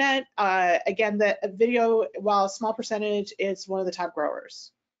the internet. Again, the video, while a small percentage, is one of the top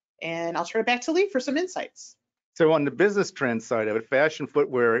growers. And I'll turn it back to Lee for some insights. So on the business trend side of it, fashion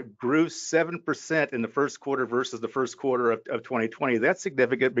footwear grew 7% in the first quarter versus the first quarter of 2020. That's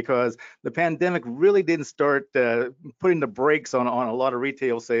significant because the pandemic really didn't start putting the brakes on a lot of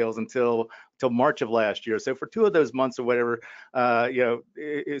retail sales until March of last year. So for 2 of those months or whatever, you know,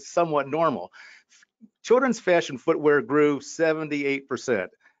 it's somewhat normal. Children's fashion footwear grew 78%.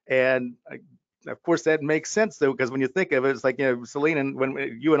 And of course, that makes sense though, because when you think of it, it's like, you know, Celine,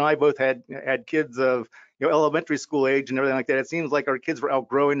 when you and I both had kids of, you know, elementary school age and everything like that, it seems like our kids were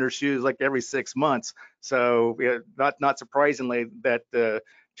outgrowing their shoes like every 6 months. So not surprisingly that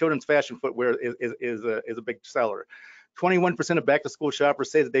children's fashion footwear is a big seller. 21% of back to school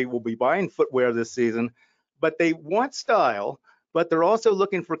shoppers say that they will be buying footwear this season, but they want style, but they're also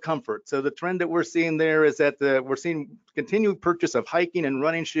looking for comfort. So the trend that we're seeing there is that we're seeing continued purchase of hiking and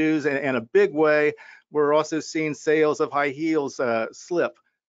running shoes, and a big way, we're also seeing sales of high heels slip.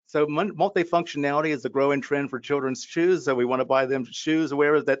 So multifunctionality is the growing trend for children's shoes. So we want to buy them shoes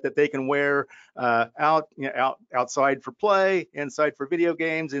that they can wear outside for play, inside for video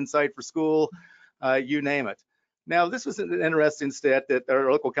games, inside for school, you name it. Now, this was an interesting stat that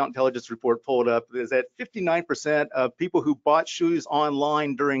our local account intelligence report pulled up, is that 59% of people who bought shoes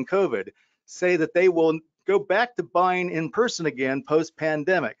online during COVID say that they will go back to buying in person again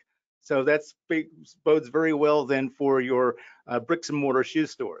post-pandemic. So that bodes very well then for your bricks and mortar shoe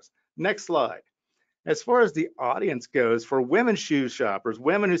stores. Next slide. As far as the audience goes, for women shoe shoppers,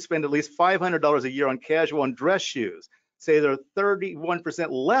 women who spend at least $500 a year on casual and dress shoes, say they're 31%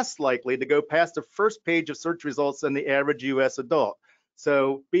 less likely to go past the first page of search results than the average US adult.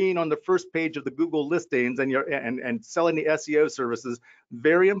 So being on the first page of the Google listings and selling the SEO services,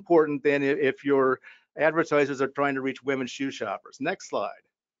 very important then if your advertisers are trying to reach women shoe shoppers. Next slide.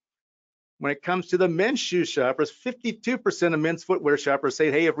 When it comes to the men's shoe shoppers, 52% of men's footwear shoppers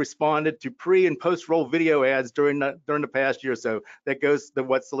say they have responded to pre and post roll video ads during the past year. So that goes to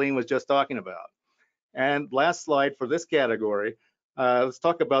what Celine was just talking about. And last slide for this category, let's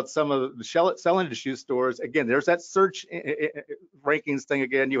talk about some of the selling to shoe stores. Again, there's that search rankings thing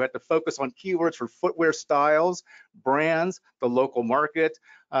again. You have to focus on keywords for footwear styles, brands, the local market,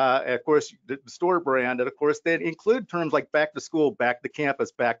 of course, the store brand, and of course, then include terms like back to school, back to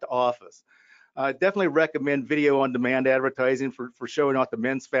campus, back to office. Definitely recommend video on demand advertising for showing off the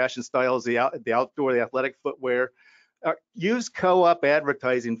men's fashion styles, the outdoor, the athletic footwear. use co-op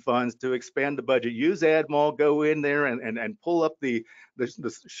advertising funds to expand the budget. Use AdMall, go in there and pull up the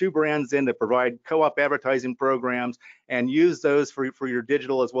shoe brands in that provide co-op advertising programs, and use those for your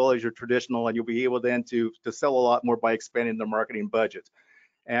digital as well as your traditional, and you'll be able then to sell a lot more by expanding their marketing budget.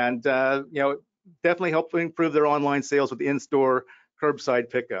 And definitely help improve their online sales with in-store curbside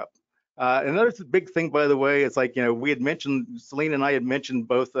pickup. Another big thing, by the way, it's like, we had mentioned, Celine and I had mentioned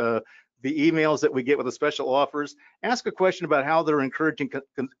both the emails that we get with the special offers. Ask a question about how they're encouraging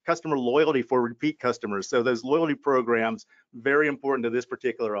customer loyalty for repeat customers. So those loyalty programs, very important to this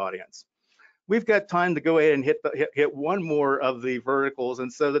particular audience. We've got time to go ahead and hit one more of the verticals.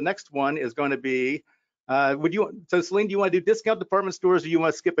 And so the next one is going to be, so Celine, do you want to do discount department stores, or you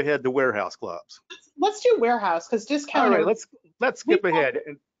want to skip ahead to warehouse clubs? Let's do warehouse, because discount. All right, let's skip ahead.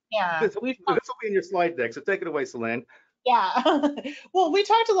 Yeah. This will be in your slide deck, so take it away, Celine. Yeah. Well, we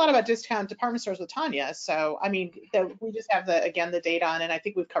talked a lot about discount department stores with Tania. So, I mean, we just have the data on it. And I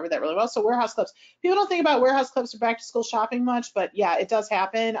think we've covered that really well. So warehouse clubs, people don't think about warehouse clubs or back to school shopping much, but yeah, it does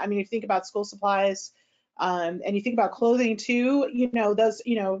happen. I mean, if you think about school supplies, and you think about clothing too, those,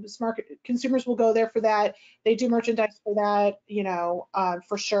 smart consumers will go there for that. They do merchandise for that,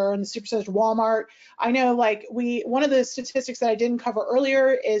 for sure. And the supercenters, Walmart. I know, like, one of the statistics that I didn't cover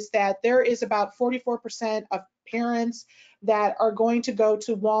earlier is that there is about 44% of parents that are going to go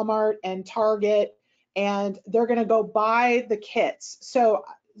to Walmart and Target, and they're going to go buy the kits. So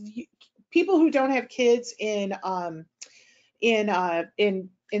people who don't have kids in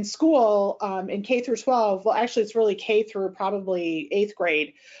school, in K through 12, well, actually it's really K through probably 8th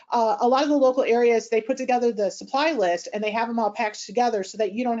grade. A lot of the local areas, they put together the supply list and they have them all packaged together so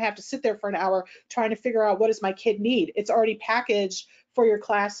that you don't have to sit there for an hour trying to figure out what does my kid need. It's already packaged for your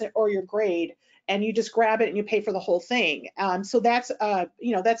class or your grade, and you just grab it and you pay for the whole thing. So that's,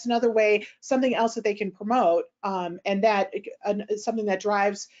 that's another way, something else that they can promote, and that is something that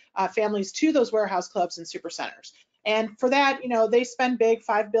drives families to those warehouse clubs and supercenters. And for that, they spend big,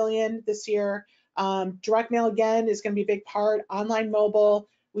 $5 billion this year. Direct mail, again, is going to be a big part. Online mobile,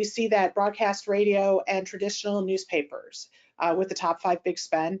 we see that broadcast radio and traditional newspapers with the top 5 big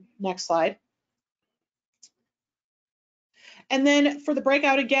spend. Next slide. And then for the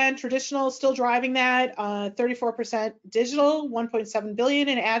breakout, again, traditional still driving that, 34% digital, 1.7 billion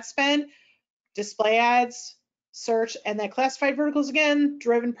in ad spend, display ads, search, and then classified verticals, again,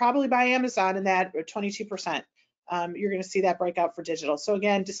 driven probably by Amazon, and that 22%. You're going to see that breakout for digital. So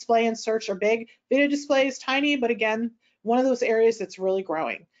again, display and search are big. Video display is tiny, but again, one of those areas that's really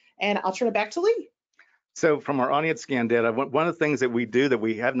growing. And I'll turn it back to Lee. So from our audience scan data, one of the things that we do that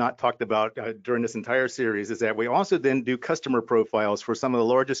we have not talked about during this entire series is that we also then do customer profiles for some of the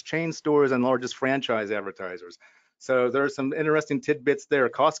largest chain stores and largest franchise advertisers. So there are some interesting tidbits there.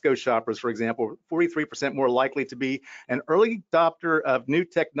 Costco shoppers, for example, 43% more likely to be an early adopter of new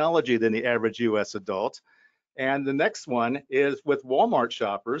technology than the average US adult. And the next one is with Walmart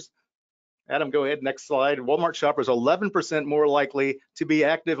shoppers. Adam, go ahead, next slide. Walmart shoppers 11% more likely to be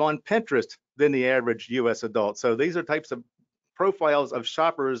active on Pinterest than the average US adult. So these are types of profiles of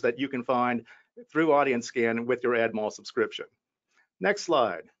shoppers that you can find through Audience Scan with your AdMall subscription. Next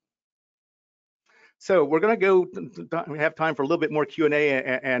slide. So we're going to go, we have time for a little bit more Q&A,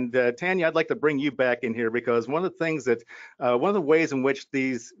 and Tania, I'd like to bring you back in here, because one of the things that, one of the ways in which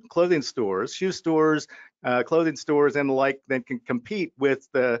these clothing stores, shoe stores, clothing stores and the like, then can compete with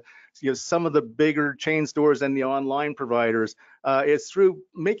the, some of the bigger chain stores and the online providers is through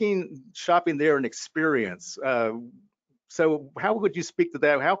making shopping there an experience. So how would you speak to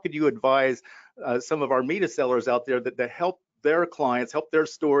that? How could you advise some of our media sellers out there that help their clients, help their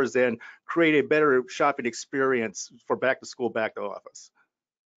stores then create a better shopping experience for back to school, back to office?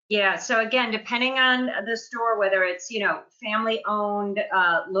 Yeah, so again, depending on the store, whether it's, family owned,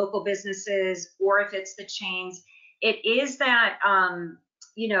 local businesses, or if it's the chains, it is that,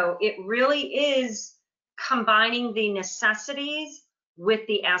 it really is combining the necessities with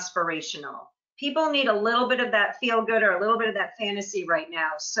the aspirational. People need a little bit of that feel good or a little bit of that fantasy right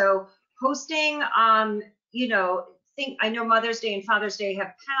now. So hosting, I know Mother's Day and Father's Day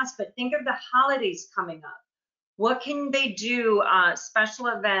have passed, but think of the holidays coming up. What can they do? Special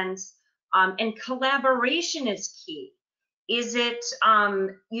events, and collaboration is key. Is it,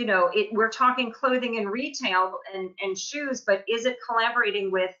 we're talking clothing and retail and shoes, but is it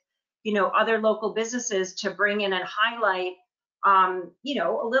collaborating with, other local businesses to bring in and highlight, a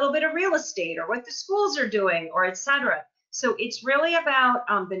little bit of real estate or what the schools are doing, or et cetera. So it's really about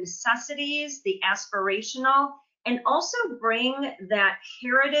the necessities, the aspirational, and also bring that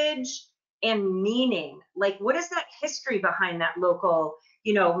heritage and meaning. Like, what is that history behind that local,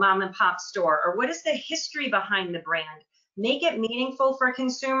 mom and pop store, or what is the history behind the brand? Make it meaningful for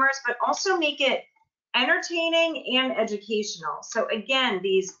consumers, but also make it entertaining and educational. So again,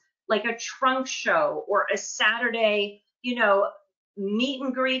 these like a trunk show or a Saturday, meet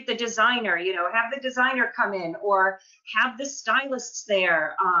and greet the designer, have the designer come in or have the stylists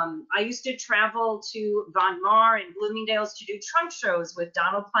there. I used to travel to Von Maur and Bloomingdale's to do trunk shows with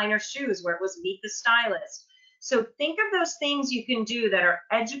Donald Kleiner Shoes, where it was meet the stylist. So think of those things you can do that are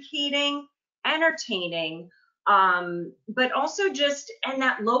educating, entertaining, but also just, and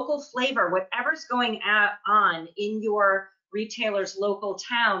that local flavor, whatever's going on in your retailer's local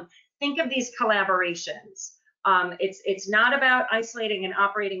town, think of these collaborations. It's not about isolating and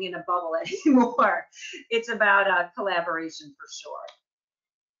operating in a bubble anymore. It's about collaboration for sure.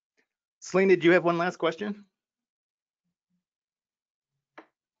 Selena, do you have one last question?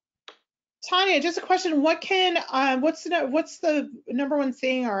 Tania, just a question. What's the number one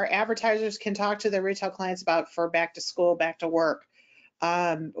thing our advertisers can talk to their retail clients about for back to school, back to work?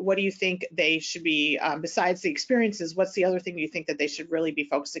 What do you think they should be, besides the experiences, what's the other thing you think that they should really be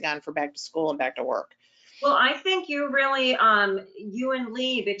focusing on for back to school and back to work? Well, I think you really, you and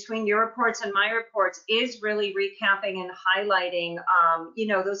Lee, between your reports and my reports, is really recapping and highlighting,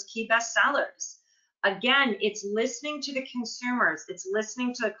 those key best sellers. Again, it's listening to the consumers. It's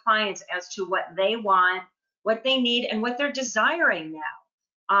listening to the clients as to what they want, what they need, and what they're desiring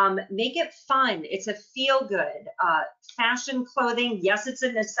now. Make it fun. It's a feel good. Fashion clothing, yes, it's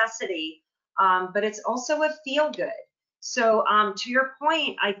a necessity, but it's also a feel good. So to your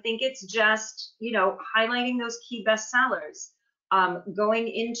point, I think it's just, highlighting those key bestsellers, going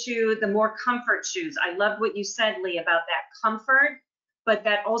into the more comfort shoes. I love what you said, Lee, about that comfort, but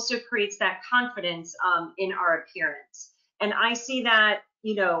that also creates that confidence in our appearance. And I see that,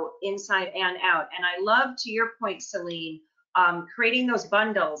 inside and out. And I love, to your point, Celine, creating those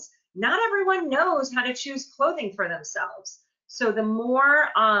bundles. Not everyone knows how to choose clothing for themselves. So the more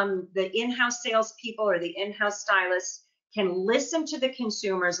the in-house salespeople or the in-house stylists can listen to the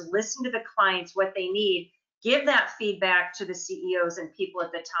consumers, listen to the clients, what they need, give that feedback to the CEOs and people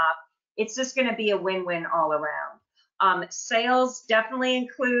at the top, it's just going to be a win-win all around. Sales definitely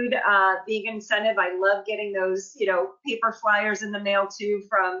include being an incentive. I love getting those, paper flyers in the mail too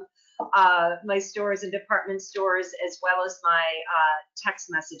from my stores and department stores, as well as my text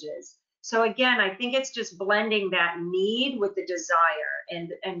messages. So again, I think it's just blending that need with the desire,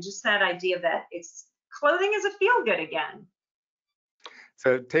 and just that idea that it's clothing is a feel good again.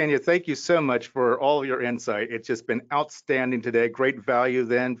 So Tania, thank you so much for all of your insight. It's just been outstanding today. Great value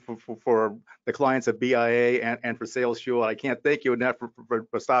then for the clients of BIA and for SalesFuel. I can't thank you enough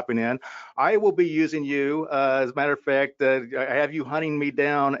for stopping in. I will be using you. As a matter of fact, I have you hunting me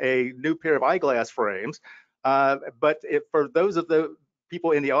down a new pair of eyeglass frames. But for those of the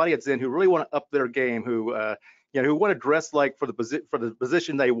people in the audience then who really want to up their game, who who want to dress like for the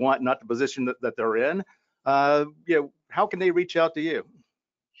position they want, not the position that they're in, how can they reach out to you?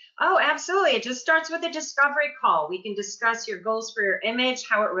 Oh, absolutely. It just starts with a discovery call. We can discuss your goals for your image,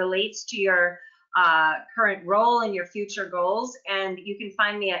 how it relates to your current role and your future goals. And you can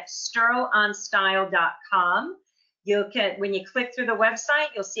find me at sterlonstyle.com. When you click through the website,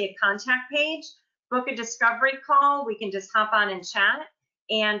 you'll see a contact page. Book a discovery call. We can just hop on and chat.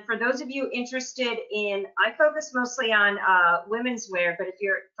 And for those of you interested in, I focus mostly on women's wear, but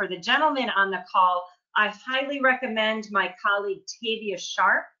for the gentlemen on the call, I highly recommend my colleague Tavia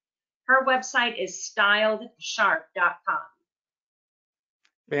Sharp. Her website is styledsharp.com.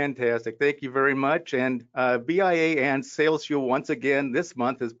 Fantastic. Thank you very much. And BIA and SalesFuel, once again, this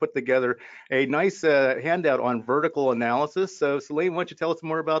month has put together a nice handout on vertical analysis. So Celine, why don't you tell us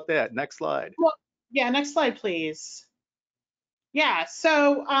more about that? Next slide. Well, yeah, next slide, please. Yeah,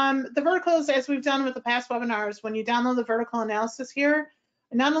 so the verticals, as we've done with the past webinars, when you download the vertical analysis here,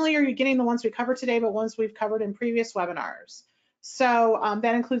 not only are you getting the ones we covered today, but ones we've covered in previous webinars. So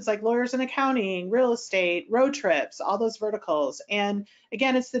that includes like lawyers and accounting, real estate, road trips, all those verticals. And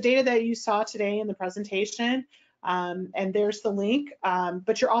again, it's the data that you saw today in the presentation. And there's the link,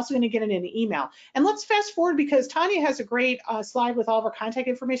 but you're also going to get it in an email. And let's fast forward because Tania has a great slide with all of our contact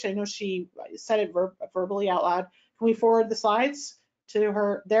information. I know she said it verbally out loud. Can we forward the slides to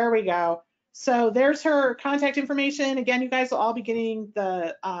her? There we go. So there's her contact information. Again, you guys will all be getting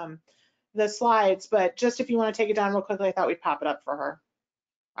the slides, but just if you want to take it down real quickly, I thought we'd pop it up for her.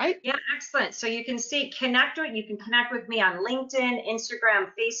 Right? Yeah, excellent. So you can see, you can connect with me on LinkedIn, Instagram,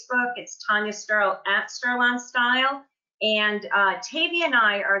 Facebook. It's Tania Sterl at Sterl on Style. And Tavia and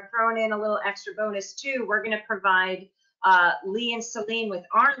I are throwing in a little extra bonus too. We're going to provide Lee and Celine with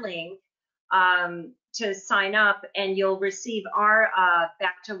our link to sign up, and you'll receive our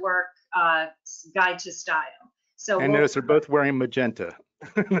back to work guide to style. So And notice they're both wearing magenta.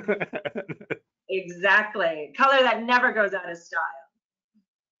 Exactly, color that never goes out of style.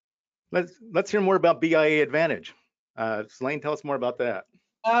 Let's hear more about BIA Advantage. Selene, tell us more about that.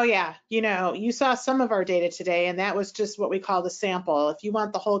 Oh yeah, you saw some of our data today, and that was just what we call the sample. If you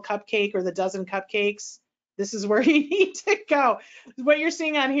want the whole cupcake or the dozen cupcakes, this is where you need to go. What you're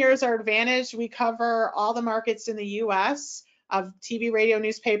seeing on here is our advantage. We cover all the markets in the US of TV, radio,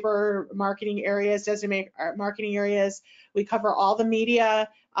 newspaper, marketing areas, designated marketing areas. We cover all the media,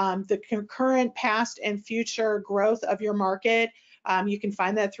 the concurrent past and future growth of your market. You can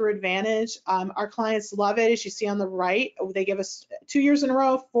find that through Advantage. Our clients love it. As you see on the right, they give us 2 years in a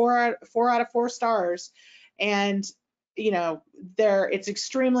row, four out of 4 stars. And it's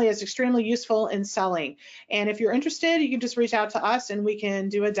extremely useful in selling. And if you're interested, you can just reach out to us and we can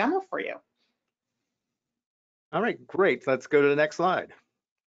do a demo for you. All right, great. Let's go to the next slide.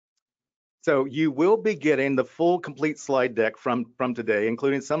 So you will be getting the full complete slide deck from today,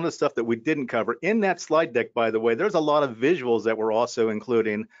 including some of the stuff that we didn't cover. In that slide deck, by the way, there's a lot of visuals that we're also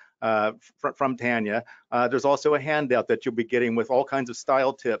including from Tania. There's also a handout that you'll be getting with all kinds of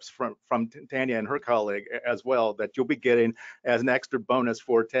style tips from Tania and her colleague as well, that you'll be getting as an extra bonus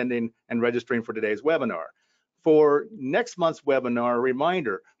for attending and registering for today's webinar. For next month's webinar, a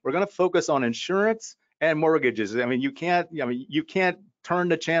reminder, we're going to focus on insurance and mortgages. I mean, you can't turn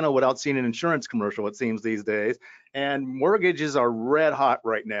the channel without seeing an insurance commercial, it seems these days. And mortgages are red hot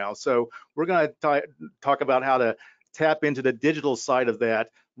right now. So we're going to talk about how to tap into the digital side of that.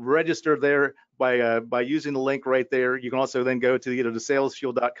 Register there by using the link right there. You can also then go to either the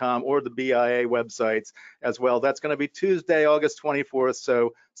SalesFuel.com or the BIA websites as well. That's going to be Tuesday, August 24th.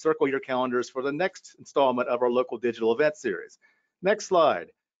 So circle your calendars for the next installment of our local digital event series. Next slide.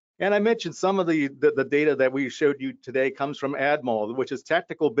 And I mentioned some of the data that we showed you today comes from AdMall, which is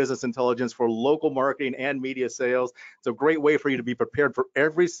tactical business intelligence for local marketing and media sales. It's a great way for you to be prepared for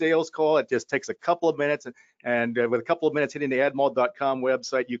every sales call. It just takes a couple of minutes, and with a couple of minutes hitting the admall.com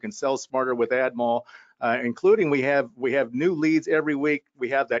website, you can sell smarter with AdMall, including we have new leads every week. We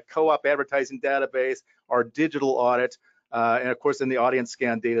have that co-op advertising database, our digital audit, and of course, in the audience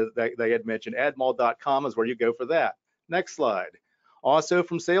scan data that they had mentioned, admall.com is where you go for that. Next slide. Also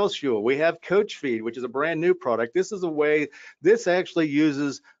from SalesFuel, we have Coach Feed, which is a brand new product. This is a way, this actually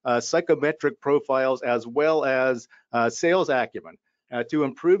uses psychometric profiles as well as sales acumen to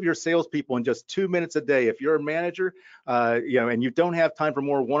improve your salespeople in just 2 minutes a day. If you're a manager, and you don't have time for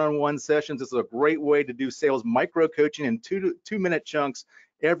more one-on-one sessions, this is a great way to do sales micro coaching in 2-minute chunks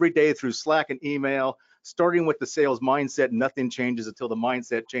every day through Slack and email. Starting with the sales mindset, nothing changes until the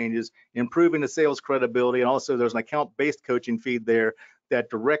mindset changes, improving the sales credibility, and also there's an account-based coaching feed there that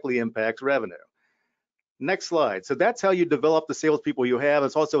directly impacts revenue. Next slide. So that's how you develop the salespeople you have.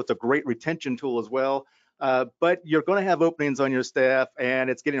 It's a great retention tool as well. But you're going to have openings on your staff, and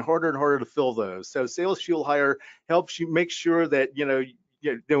it's getting harder and harder to fill those. So SalesFuel Hire helps you make sure that you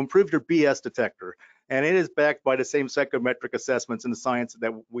improve your BS detector. And it is backed by the same psychometric assessments and the science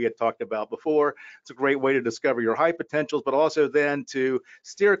that we had talked about before. It's a great way to discover your high potentials, but also then to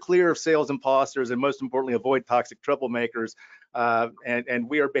steer clear of sales imposters and most importantly, avoid toxic troublemakers. And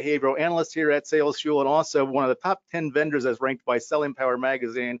we are behavioral analysts here at SalesFuel, and also one of the top 10 vendors as ranked by Selling Power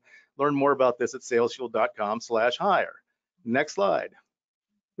magazine. Learn more about this at salesfuel.com/hire. Next slide.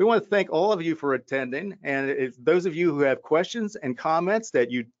 We want to thank all of you for attending, and if those of you who have questions and comments that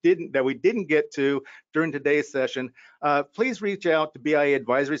we didn't get to during today's session, please reach out to BIA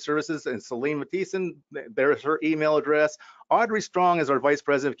Advisory Services and Selene Mathieson. There's her email address. Audrey Strong is our Vice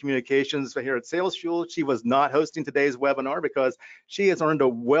President of Communications here at SalesFuel. She was not hosting today's webinar because she has earned a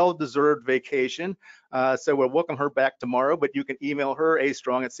well-deserved vacation. So we'll welcome her back tomorrow, but you can email her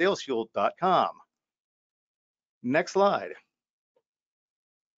astrong@salesfuel.com. Next slide.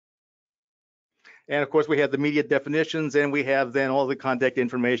 And of course, we have the media definitions, and we have then all the contact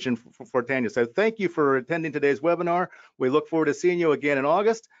information for Tania. So thank you for attending today's webinar. We look forward to seeing you again in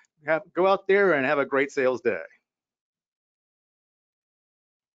August. Go out there and have a great sales day.